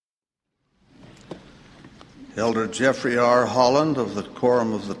Elder Jeffrey R. Holland of the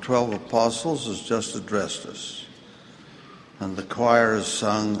Quorum of the 12 Apostles has just addressed us, and the choir has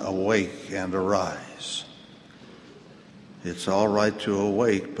sung "Awake and Arise." It's all right to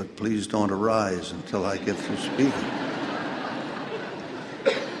awake, but please don't arise until I get through speaking.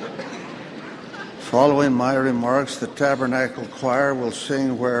 Following my remarks, the Tabernacle Choir will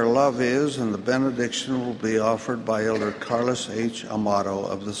sing "Where Love Is," and the benediction will be offered by Elder Carlos H. Amato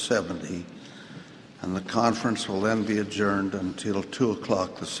of the 70, and the conference will then be adjourned until 2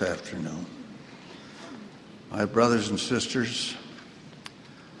 o'clock this afternoon. My brothers and sisters,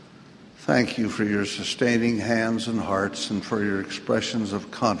 thank you for your sustaining hands and hearts and for your expressions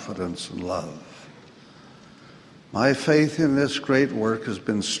of confidence and love. My faith in this great work has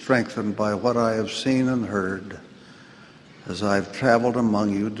been strengthened by what I have seen and heard as I've traveled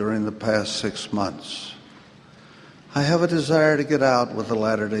among you during the past 6 months. I have a desire to get out with the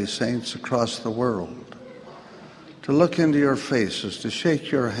Latter-day Saints across the world, to look into your faces, to shake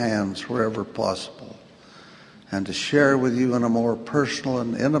your hands wherever possible, and to share with you in a more personal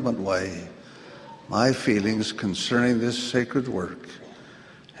and intimate way my feelings concerning this sacred work,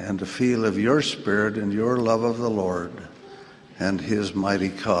 and to feel of your spirit and your love of the Lord and his mighty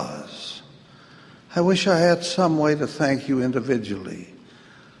cause. I wish I had some way to thank you individually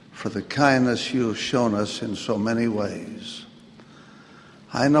for the kindness you have shown us in so many ways.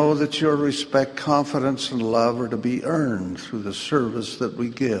 I know that your respect, confidence, and love are to be earned through the service that we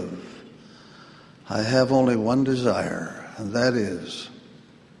give. I have only one desire, and that is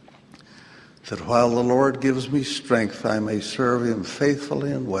that while the Lord gives me strength, I may serve him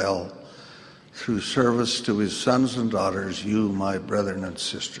faithfully and well through service to his sons and daughters, you, my brethren and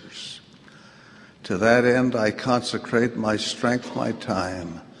sisters. To that end, I consecrate my strength, my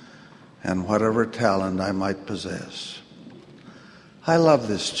time, and whatever talent I might possess. I love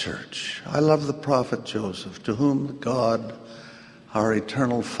this church. I love the prophet Joseph, to whom God, our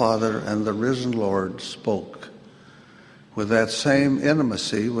eternal Father, and the risen Lord spoke with that same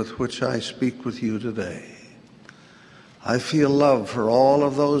intimacy with which I speak with you today. I feel love for all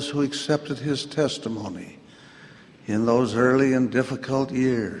of those who accepted his testimony in those early and difficult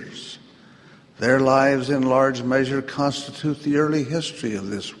years. Their lives in large measure constitute the early history of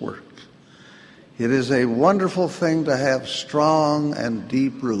this work. It is a wonderful thing to have strong and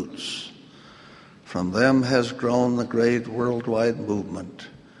deep roots. From them has grown the great worldwide movement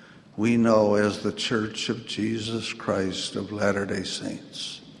we know as the Church of Jesus Christ of Latter-day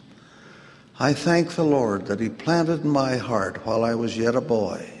Saints. I thank the Lord that he planted in my heart while I was yet a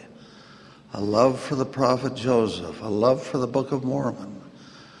boy a love for the prophet Joseph, a love for the Book of Mormon,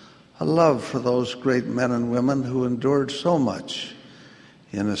 a love for those great men and women who endured so much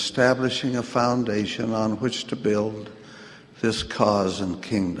in establishing a foundation on which to build this cause and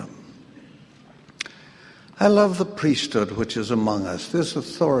kingdom. I love the priesthood which is among us, this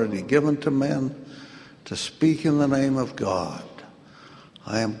authority given to men to speak in the name of God.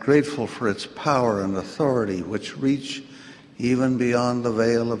 I am grateful for its power and authority which reach even beyond the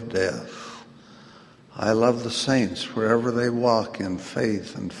veil of death. I love the saints wherever they walk in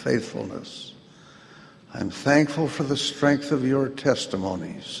faith and faithfulness. I'm thankful for the strength of your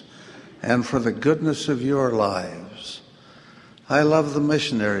testimonies and for the goodness of your lives. I love the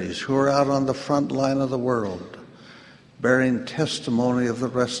missionaries who are out on the front line of the world, bearing testimony of the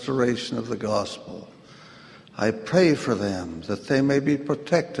restoration of the gospel. I pray for them that they may be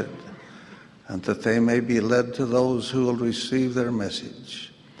protected and that they may be led to those who will receive their message.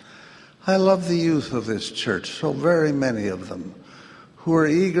 I love the youth of this church, so very many of them, who are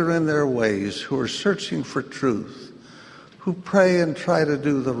eager in their ways, who are searching for truth, who pray and try to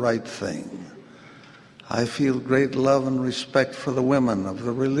do the right thing. I feel great love and respect for the women of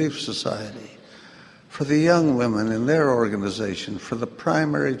the Relief Society, for the young women in their organization, for the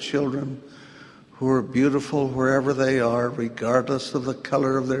primary children who are beautiful wherever they are, regardless of the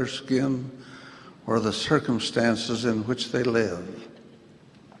color of their skin or the circumstances in which they live.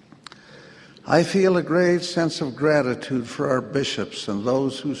 I feel a great sense of gratitude for our bishops and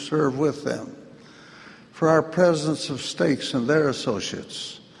those who serve with them, for our presidents of stakes and their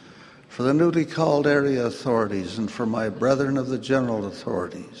associates, for the newly called area authorities, and for my brethren of the general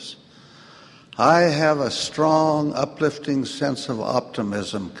authorities. I have a strong, uplifting sense of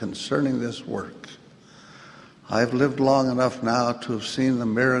optimism concerning this work. I've lived long enough now to have seen the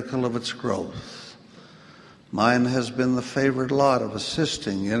miracle of its growth. Mine has been the favored lot of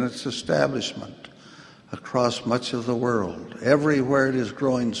assisting in its establishment across much of the world. Everywhere it is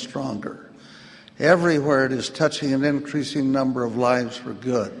growing stronger. Everywhere it is touching an increasing number of lives for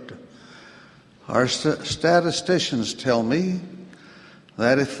good. Our statisticians tell me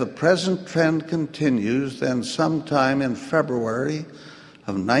that if the present trend continues, then sometime in February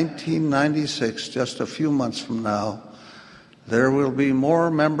of 1996, just a few months from now, there will be more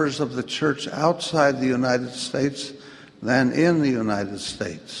members of the church outside the United States than in the United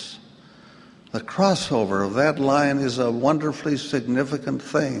States. The crossover of that line is a wonderfully significant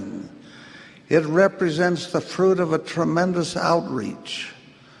thing. It represents the fruit of a tremendous outreach.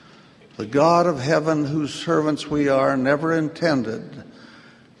 The God of heaven, whose servants we are, never intended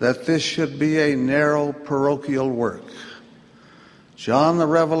that this should be a narrow parochial work. John the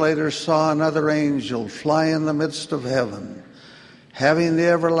Revelator saw another angel fly in the midst of heaven, having the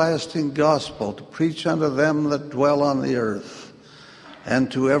everlasting gospel to preach unto them that dwell on the earth,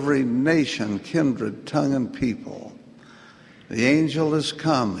 and to every nation, kindred, tongue, and people. The angel is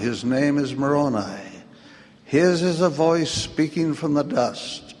come. His name is Moroni. His is a voice speaking from the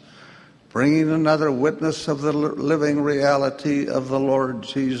dust, bringing another witness of the living reality of the Lord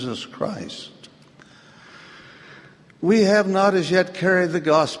Jesus Christ. We have not as yet carried the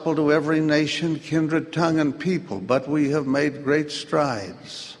gospel to every nation, kindred, tongue, and people, but we have made great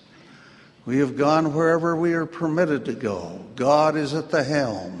strides. We have gone wherever we are permitted to go. God is at the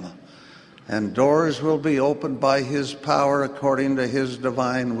helm, and doors will be opened by His power according to His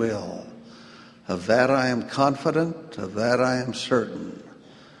divine will. Of that I am confident, of that I am certain.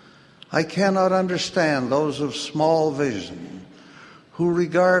 I cannot understand those of small vision who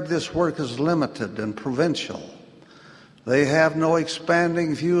regard this work as limited and provincial. They have no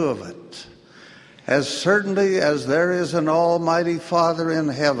expanding view of it. As certainly as there is an Almighty Father in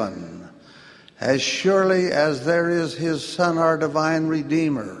heaven, as surely as there is His Son, our divine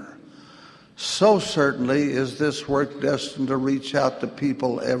Redeemer, so certainly is this work destined to reach out to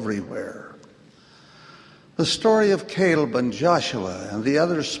people everywhere. The story of Caleb and Joshua and the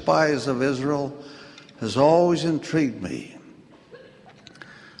other spies of Israel has always intrigued me.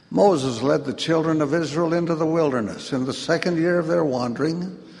 Moses led the children of Israel into the wilderness. In the second year of their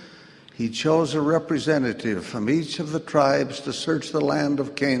wandering, he chose a representative from each of the tribes to search the land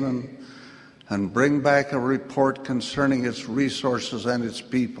of Canaan and bring back a report concerning its resources and its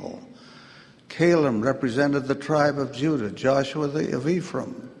people. Caleb represented the tribe of Judah, Joshua of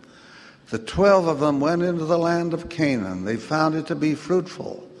Ephraim. The 12 of them went into the land of Canaan. They found it to be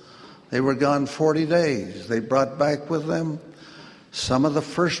fruitful. They were gone 40 days. They brought back with them some of the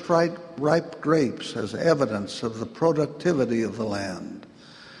first ripe grapes as evidence of the productivity of the land.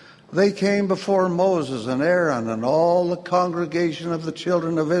 They came before Moses and Aaron and all the congregation of the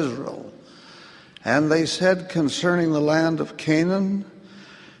children of Israel. And they said concerning the land of Canaan,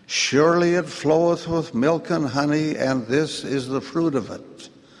 surely it floweth with milk and honey, and this is the fruit of it.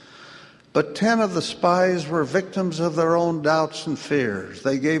 But 10 of the spies were victims of their own doubts and fears.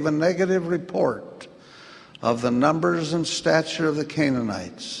 They gave a negative report of the numbers and stature of the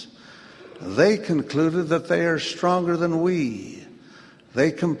Canaanites. They concluded that they are stronger than we.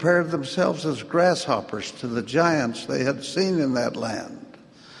 They compared themselves as grasshoppers to the giants they had seen in that land.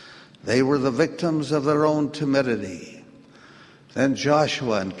 They were the victims of their own timidity. Then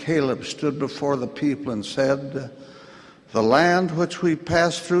Joshua and Caleb stood before the people and said, the land which we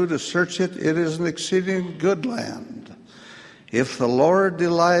passed through to search it, it is an exceeding good land. If the Lord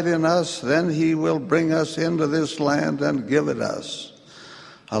delight in us, then He will bring us into this land and give it us,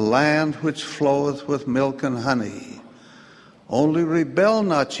 a land which floweth with milk and honey. Only rebel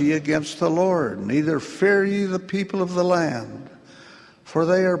not ye against the Lord, neither fear ye the people of the land. For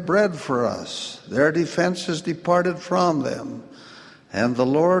they are bread for us. Their defense is departed from them. And the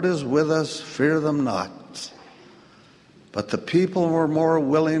Lord is with us, fear them not. But the people were more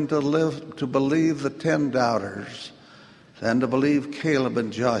willing to believe the 10 doubters than to believe Caleb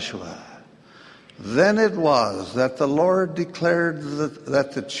and Joshua. Then it was that the Lord declared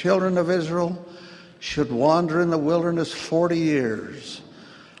that the children of Israel should wander in the wilderness 40 years,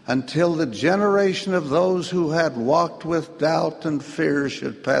 until the generation of those who had walked with doubt and fear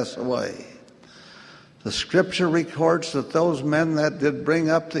should pass away. The Scripture records that those men that did bring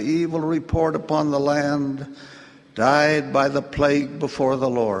up the evil report upon the land died by the plague before the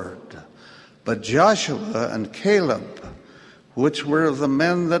Lord. But Joshua and Caleb, which were the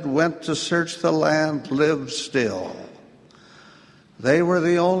men that went to search the land, lived still. They were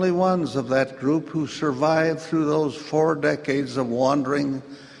the only ones of that group who survived through those 4 decades of wandering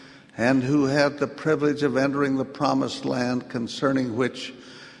and who had the privilege of entering the promised land, concerning which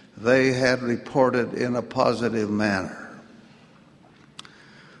they had reported in a positive manner.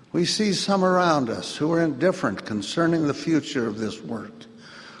 We see some around us who are indifferent concerning the future of this work,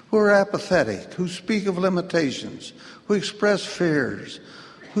 who are apathetic, who speak of limitations, who express fears,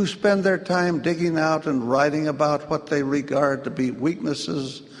 who spend their time digging out and writing about what they regard to be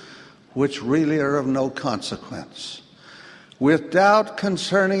weaknesses which really are of no consequence. With doubt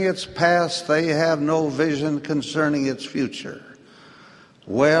concerning its past, they have no vision concerning its future.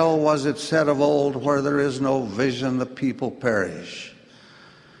 Well was it said of old, where there is no vision, the people perish.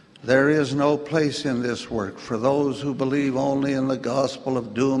 There is no place in this work for those who believe only in the gospel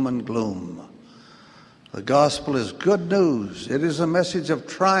of doom and gloom. The gospel is good news. It is a message of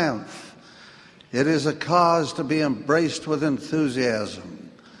triumph. It is a cause to be embraced with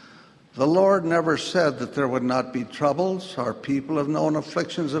enthusiasm. The Lord never said that there would not be troubles. Our people have known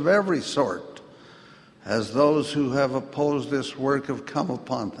afflictions of every sort, as those who have opposed this work have come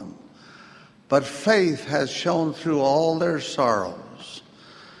upon them. But faith has shone through all their sorrows.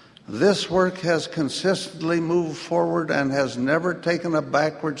 This work has consistently moved forward and has never taken a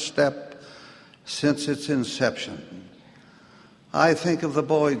backward step since its inception. I think of the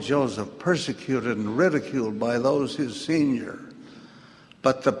boy Joseph, persecuted and ridiculed by those his senior.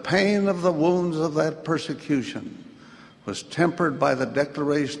 But the pain of the wounds of that persecution was tempered by the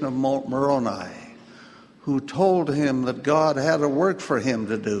declaration of Moroni, who told him that God had a work for him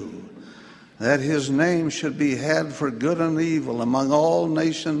to do, that his name should be had for good and evil among all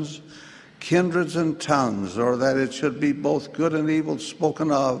nations, kindreds, and tongues, or that it should be both good and evil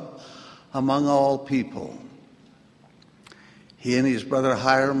spoken of among all people. He and his brother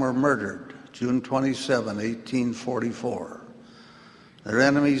Hiram were murdered June 27, 1844. Their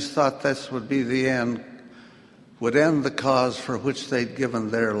enemies thought this would be the end, would end the cause for which they'd given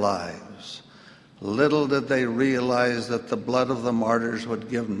their lives. Little did they realize that the blood of the martyrs would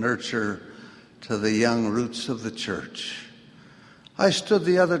give nurture to the young roots of the church. I stood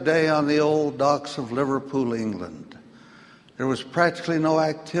the other day on the old docks of Liverpool, England. There was practically no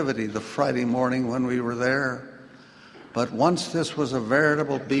activity the Friday morning when we were there, but once this was a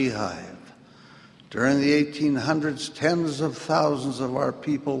veritable beehive. During the 1800s, tens of thousands of our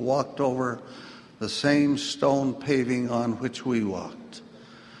people walked over the same stone paving on which we walked.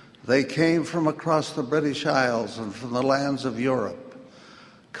 They came from across the British Isles and from the lands of Europe,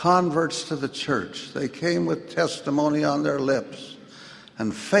 converts to the church. They came with testimony on their lips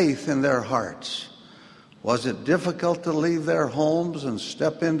and faith in their hearts. Was it difficult to leave their homes and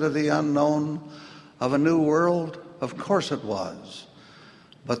step into the unknown of a new world? Of course it was.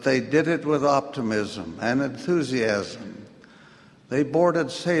 But they did it with optimism and enthusiasm. They boarded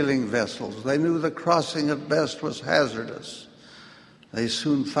sailing vessels. They knew the crossing at best was hazardous. They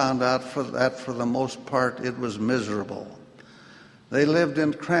soon found out that for the most part it was miserable. They lived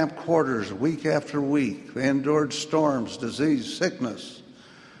in cramped quarters week after week. They endured storms, disease, sickness.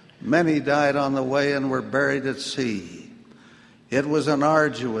 Many died on the way and were buried at sea. It was an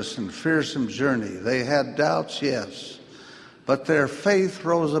arduous and fearsome journey. They had doubts, yes, but their faith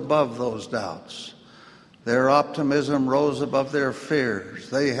rose above those doubts. Their optimism rose above their fears.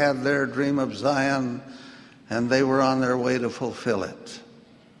 They had their dream of Zion, and they were on their way to fulfill it.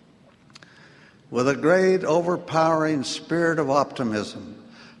 With a great, overpowering spirit of optimism,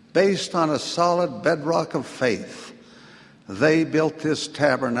 based on a solid bedrock of faith, they built this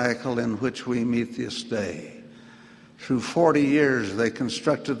tabernacle in which we meet this day. Through 40 years, they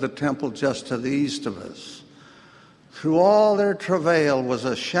constructed the temple just to the east of us. Through all their travail was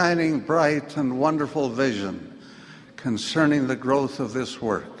a shining, bright, and wonderful vision concerning the growth of this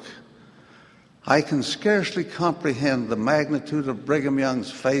work. I can scarcely comprehend the magnitude of Brigham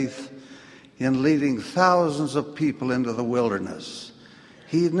Young's faith in leading thousands of people into the wilderness.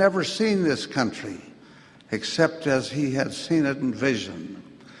 He'd never seen this country except as he had seen it in vision.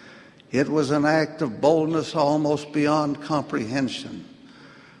 It was an act of boldness almost beyond comprehension.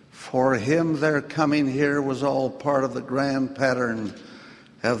 For him, their coming here was all part of the grand pattern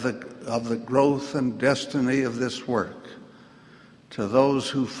of the growth and destiny of this work. To those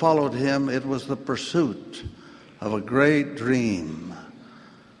who followed him, it was the pursuit of a great dream.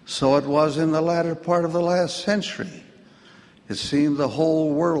 So it was in the latter part of the last century. It seemed the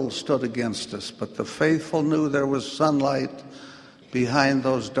whole world stood against us, but the faithful knew there was sunlight behind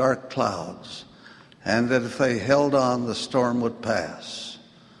those dark clouds, and that if they held on, the storm would pass.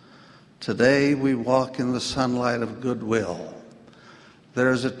 Today we walk in the sunlight of goodwill.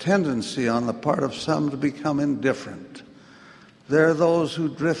 There is a tendency on the part of some to become indifferent. There are those who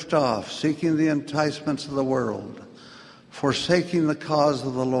drift off, seeking the enticements of the world, forsaking the cause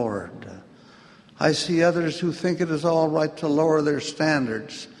of the Lord. I see others who think it is all right to lower their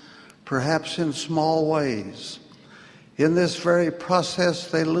standards, perhaps in small ways. In this very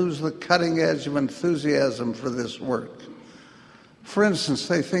process, they lose the cutting edge of enthusiasm for this work. For instance,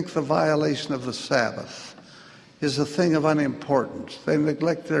 they think the violation of the Sabbath is a thing of unimportance. They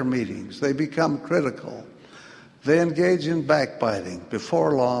neglect their meetings. They become critical. They engage in backbiting.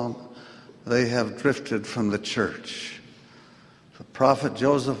 Before long, they have drifted from the church. The prophet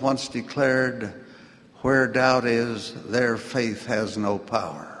Joseph once declared, "Where doubt is, there faith has no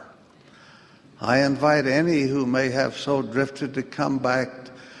power." I invite any who may have so drifted to come back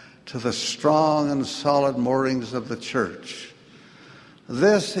to the strong and solid moorings of the church.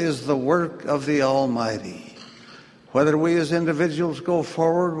 This is the work of the Almighty. Whether we as individuals go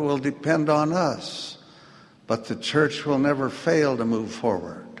forward will depend on us, but the church will never fail to move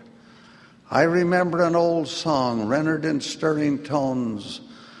forward. I remember an old song rendered in stirring tones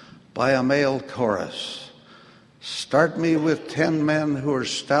by a male chorus. "Start me with 10 men who are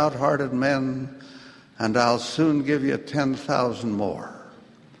stout-hearted men, and I'll soon give you 10,000 more."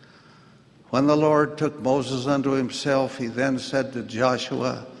 When the Lord took Moses unto himself, he then said to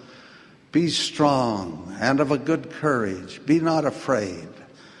Joshua, "Be strong and of a good courage. Be not afraid,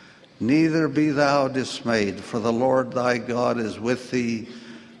 neither be thou dismayed, for the Lord thy God is with thee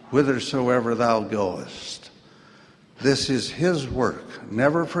whithersoever thou goest." This is his work.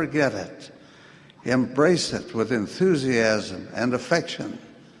 Never forget it. Embrace it with enthusiasm and affection.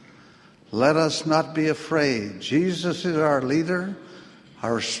 Let us not be afraid. Jesus is our leader,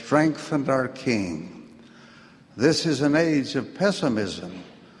 our strength, and our King. This is an age of pessimism.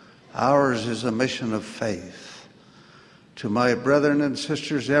 Ours is a mission of faith. To my brethren and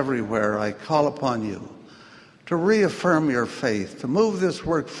sisters everywhere, I call upon you to reaffirm your faith, to move this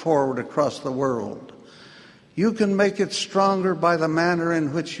work forward across the world. You can make it stronger by the manner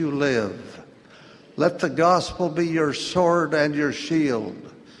in which you live. Let the gospel be your sword and your shield.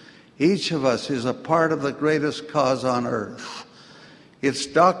 Each of us is a part of the greatest cause on earth. Its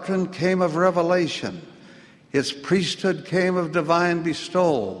doctrine came of revelation. Its priesthood came of divine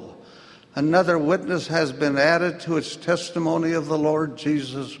bestowal. Another witness has been added to its testimony of the Lord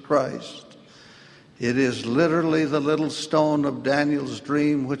Jesus Christ. It is literally the little stone of Daniel's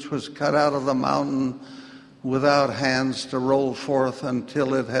dream, which was cut out of the mountain without hands to roll forth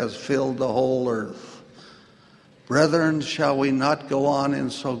until it has filled the whole earth. Brethren, shall we not go on in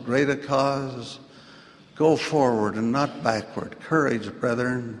so great a cause? Go forward and not backward. Courage,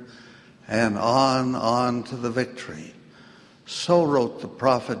 brethren, and on to the victory. So wrote the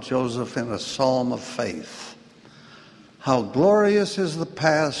prophet Joseph in a psalm of faith. How glorious is the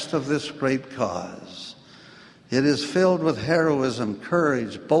past of this great cause. It is filled with heroism,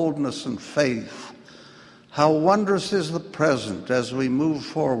 courage, boldness, and faith. How wondrous is the present as we move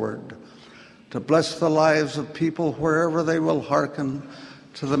forward to bless the lives of people wherever they will hearken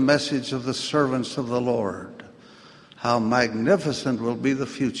to the message of the servants of the Lord. How magnificent will be the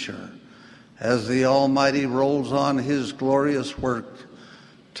future as the Almighty rolls on his glorious work,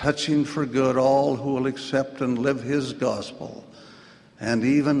 touching for good all who will accept and live his gospel, and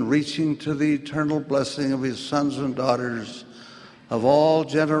even reaching to the eternal blessing of his sons and daughters of all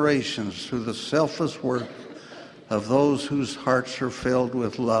generations through the selfless work of those whose hearts are filled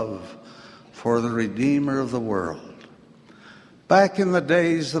with love for the Redeemer of the world. Back in the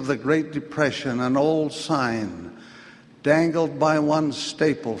days of the Great Depression, an old sign dangled by one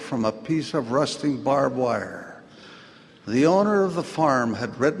staple from a piece of rusting barbed wire. The owner of the farm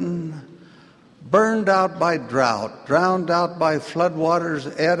had written, "Burned out by drought, drowned out by floodwaters,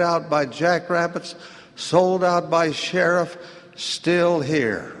 ate out by jackrabbits, sold out by sheriff, still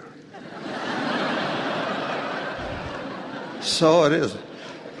here." So it is.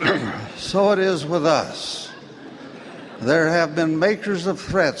 So it is with us. There have been makers of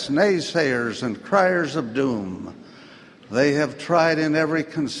threats, naysayers, and criers of doom. They have tried in every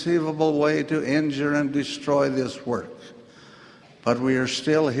conceivable way to injure and destroy this work. But we are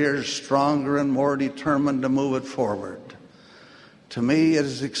still here, stronger and more determined to move it forward. To me, it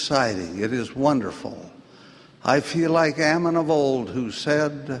is exciting. It is wonderful. I feel like Ammon of old, who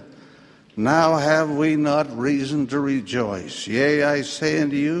said, "Now have we not reason to rejoice? Yea, I say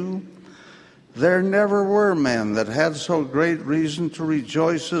unto you, there never were men that had so great reason to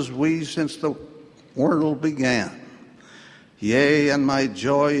rejoice as we since the world began. Yea, and my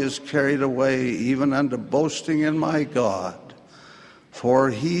joy is carried away even unto boasting in my God. For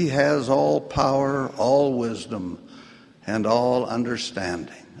he has all power, all wisdom, and all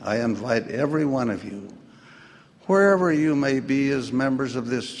understanding." I invite every one of you, wherever you may be as members of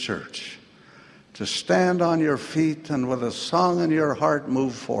this church, to stand on your feet and with a song in your heart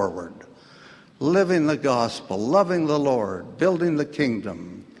move forward, living the gospel, loving the Lord, building the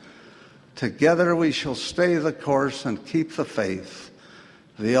kingdom. Together we shall stay the course and keep the faith,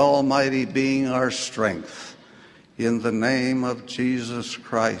 the Almighty being our strength. In the name of Jesus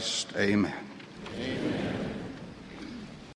Christ, amen. Amen.